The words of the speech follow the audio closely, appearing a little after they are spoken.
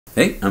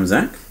Hey, I'm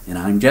Zach. And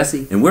I'm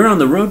Jesse. And we're on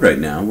the road right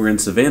now. We're in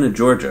Savannah,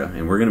 Georgia,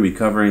 and we're going to be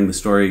covering the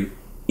story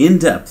in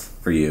depth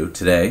for you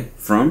today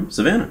from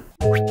Savannah.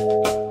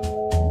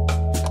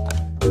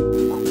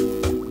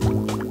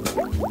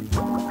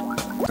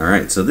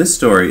 Alright, so this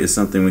story is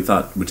something we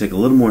thought would take a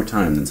little more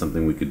time than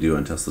something we could do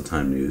on Tesla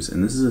Time News,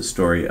 and this is a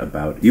story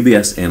about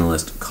UBS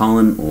analyst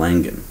Colin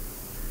Langan.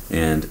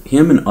 And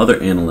him and other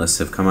analysts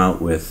have come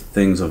out with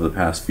things over the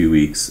past few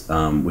weeks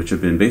which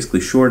have been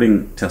basically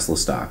shorting Tesla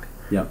stock.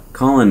 Yep.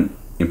 Colin,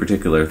 in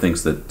particular,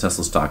 thinks that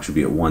Tesla stock should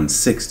be at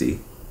 160,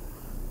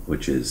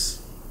 which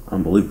is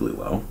unbelievably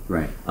low.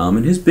 Right.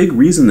 And his big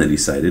reason that he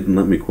cited, and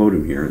let me quote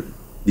him here,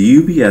 the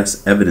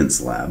UBS Evidence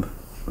Lab,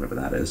 whatever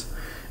that is,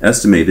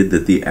 estimated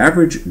that the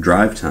average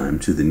drive time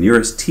to the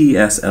nearest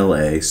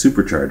TSLA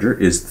supercharger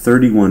is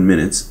 31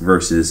 minutes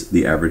versus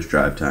the average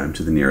drive time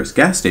to the nearest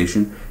gas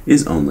station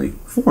is only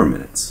 4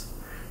 minutes.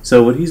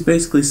 So what he's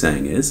basically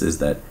saying is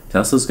that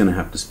Tesla's going to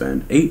have to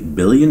spend $8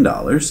 billion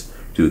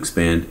to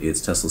expand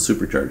its Tesla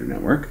supercharger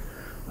network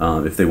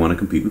if they want to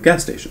compete with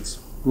gas stations.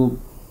 Well,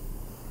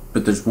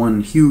 but there's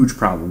one huge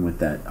problem with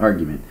that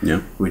argument,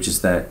 Yeah. which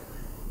is that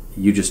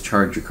you just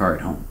charge your car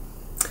at home.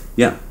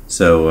 Yeah,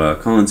 so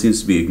Colin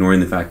seems to be ignoring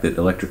the fact that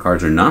electric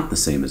cars are not the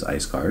same as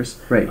ICE cars.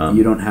 Right.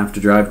 You don't have to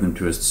drive them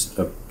to a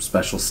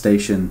special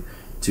station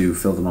to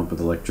fill them up with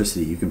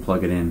electricity. You can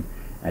plug it in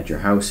at your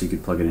house. You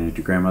could plug it in at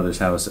your grandmother's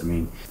house. I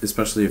mean,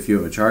 especially if you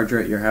have a charger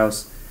at your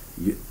house,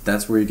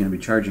 that's where you're going to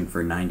be charging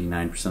for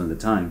 99% of the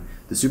time.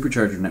 The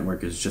supercharger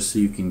network is just so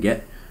you can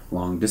get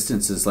long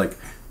distances like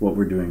what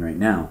we're doing right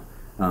now.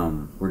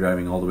 We're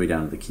driving all the way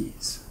down to the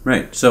Keys.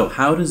 Right. So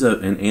how does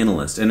an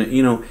analyst, and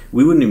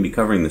we wouldn't even be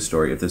covering this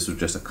story if this was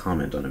just a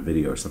comment on a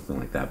video or something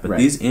like that, but Right.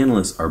 These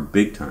analysts are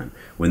big time.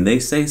 When they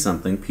say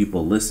something,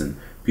 people listen.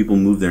 People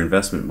move their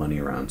investment money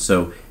around.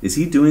 So is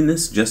he doing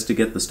this just to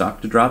get the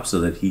stock to drop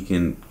so that he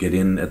can get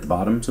in at the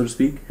bottom, so to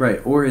speak?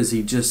 Right. Or is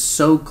he just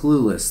so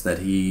clueless that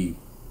he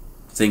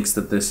thinks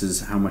that this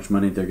is how much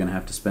money they're going to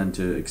have to spend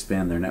to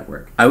expand their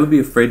network? I would be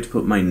afraid to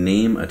put my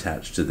name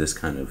attached to this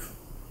kind of,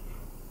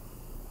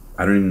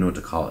 I don't even know what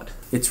to call it.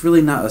 It's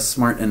really not a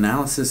smart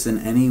analysis in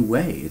any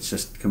way. It's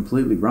just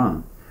completely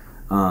wrong.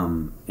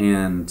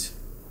 And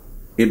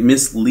it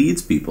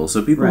misleads people.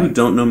 So people who Right.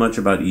 don't know much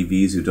about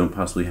EVs, who don't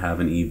possibly have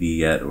an EV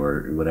yet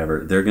or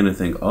whatever, they're going to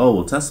think, oh,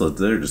 well, Tesla,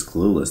 they're just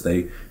clueless.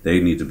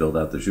 They need to build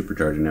out their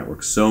supercharging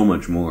network so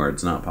much more.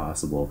 It's not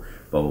possible,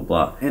 blah, blah,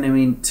 blah. And I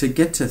mean, to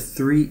get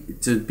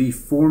to be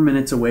 4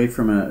 minutes away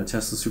from a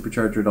Tesla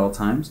supercharger at all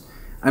times,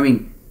 I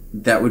mean,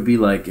 that would be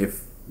like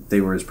if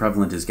they were as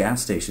prevalent as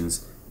gas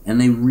stations, and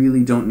they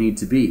really don't need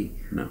to be.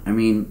 No. I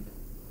mean,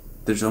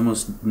 there's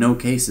almost no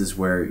cases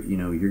where,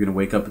 you're going to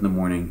wake up in the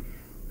morning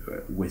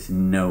with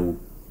no,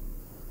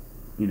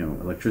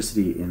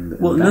 electricity in the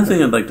Well, in the another thing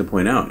backup. I'd like to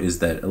point out is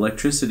that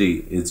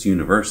electricity is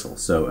universal.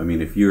 So, I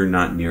mean, if you're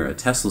not near a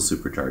Tesla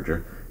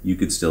supercharger, you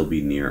could still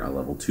be near a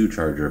level 2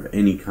 charger of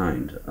any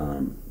kind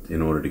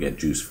in order to get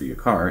juice for your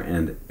car.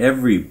 And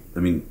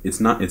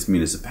it's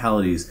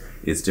municipalities,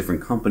 it's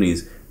different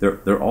companies,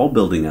 they're all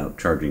building out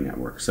charging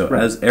networks. So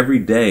Right. as every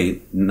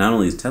day, not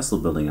only is Tesla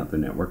building out their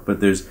network,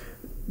 but there's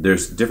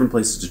different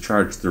places to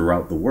charge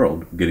throughout the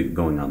world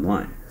going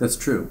online. That's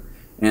true.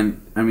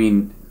 And, I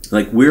mean,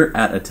 Like, we're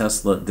at a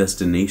Tesla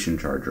destination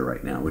charger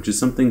right now, which is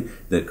something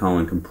that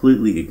Colin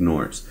completely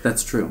ignores.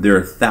 that's true. There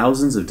are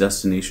thousands of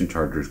destination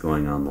chargers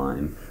going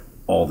online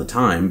all the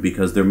time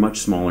because they're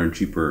much smaller and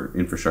cheaper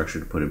infrastructure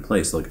to put in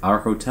place. Like our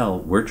hotel,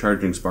 we're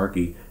charging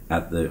Sparky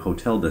at the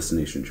hotel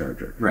destination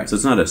charger. Right. So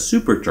it's not a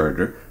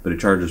supercharger, but it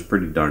charges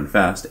pretty darn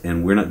fast,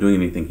 and we're not doing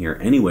anything here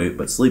anyway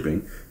but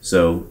sleeping,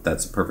 so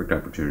that's a perfect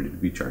opportunity to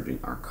be charging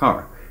our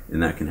car.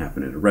 And that can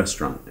happen at a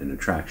restaurant, an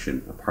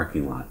attraction, a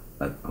parking lot,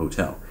 a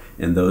hotel.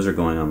 And those are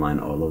going online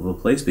all over the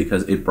place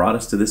because it brought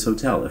us to this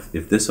hotel.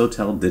 If this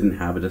hotel didn't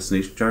have a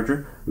destination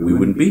charger, we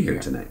wouldn't be here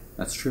tonight.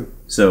 That's true.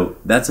 So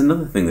that's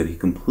another thing that he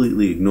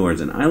completely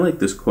ignores. And I like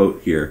this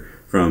quote here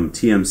from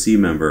TMC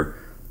member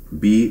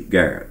B.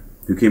 Garrett,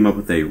 who came up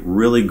with a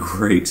really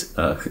great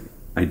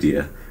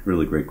idea,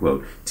 really great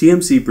quote.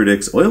 TMC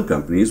predicts oil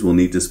companies will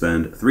need to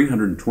spend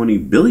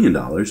 $320 billion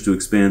to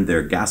expand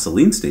their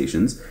gasoline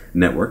stations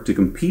network to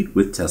compete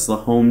with Tesla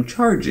home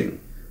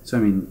charging. So,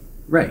 I mean,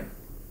 right.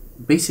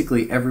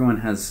 Basically,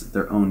 everyone has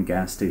their own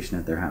gas station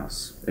at their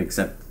house,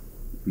 except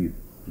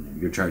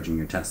you're charging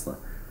your Tesla.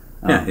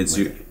 Yeah,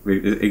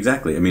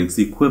 exactly. I mean, it's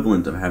the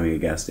equivalent of having a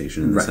gas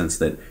station in the Right. sense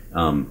that,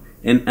 and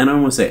I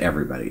don't want to say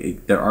everybody.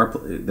 There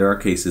are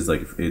cases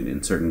like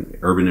in certain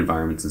urban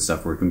environments and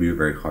stuff where it can be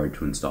very hard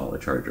to install a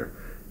charger.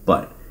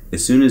 But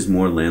as soon as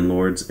more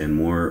landlords and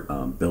more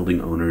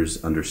building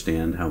owners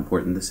understand how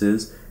important this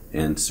is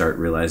and start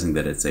realizing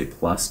that it's a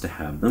plus to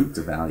have them, It's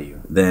a value.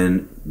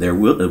 then it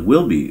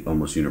will be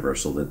almost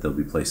universal that there'll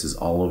be places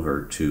all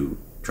over to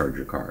charge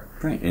your car.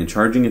 Right. And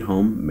charging at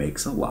home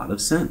makes a lot of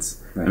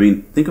sense. Right. I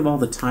mean, think of all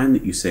the time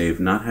that you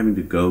save not having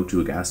to go to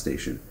a gas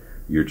station.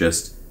 You're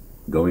just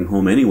going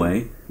home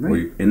anyway,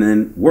 Right. and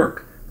then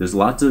work. there's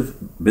lots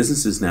of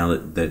businesses now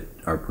that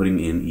are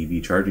putting in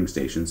EV charging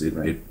stations.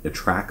 It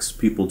attracts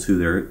people to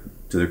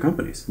their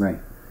companies. Right.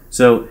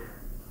 So,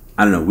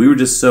 I don't know. We were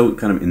just so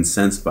kind of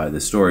incensed by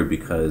this story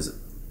because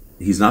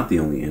he's not the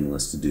only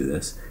analyst to do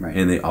this,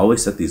 and they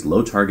always set these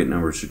low target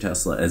numbers for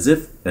Tesla as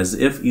if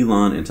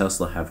Elon and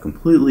Tesla have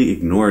completely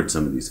ignored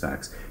some of these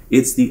facts.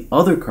 It's the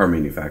other car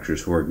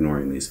manufacturers who are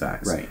ignoring these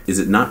facts. Right. Is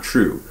it not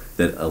true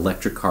that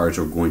electric cars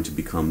are going to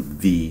become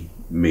the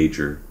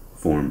major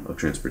form of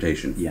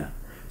transportation? Yeah.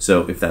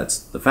 So if that's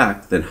the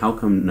fact, then how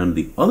come none of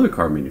the other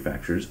car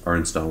manufacturers are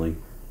installing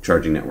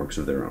charging networks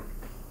of their own?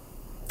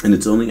 And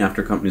it's only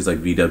after companies like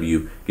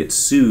VW get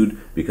sued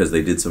because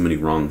they did so many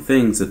wrong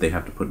things that they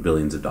have to put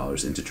billions of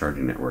dollars into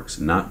charging networks,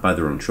 not by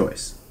their own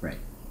choice. Right.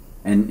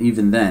 And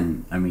even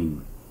then, I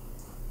mean,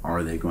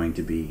 are they going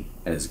to be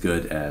as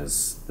good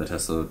as the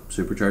Tesla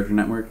supercharger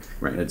network?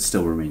 Right. It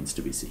still remains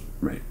to be seen.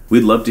 Right.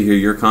 We'd love to hear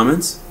your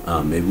comments.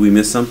 Maybe we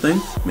missed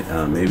something.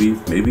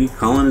 Maybe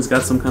Colin has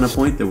got some kind of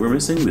point that we're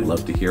missing. We'd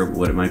love to hear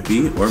what it might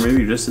be. Or maybe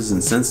you're just as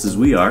incensed as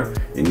we are,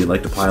 and you'd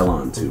like to pile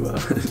on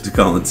to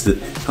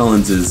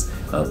Colin's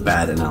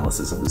bad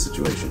analysis of the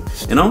situation.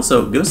 And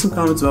also, give us some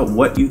comments about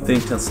what you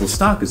think Tesla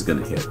stock is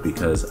going to hit,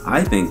 because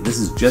I think this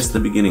is just the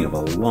beginning of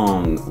a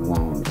long,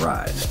 long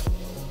ride.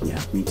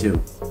 Yeah, me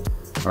too.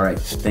 All right.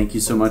 Thank you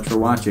so much for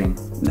watching.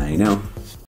 Now you know.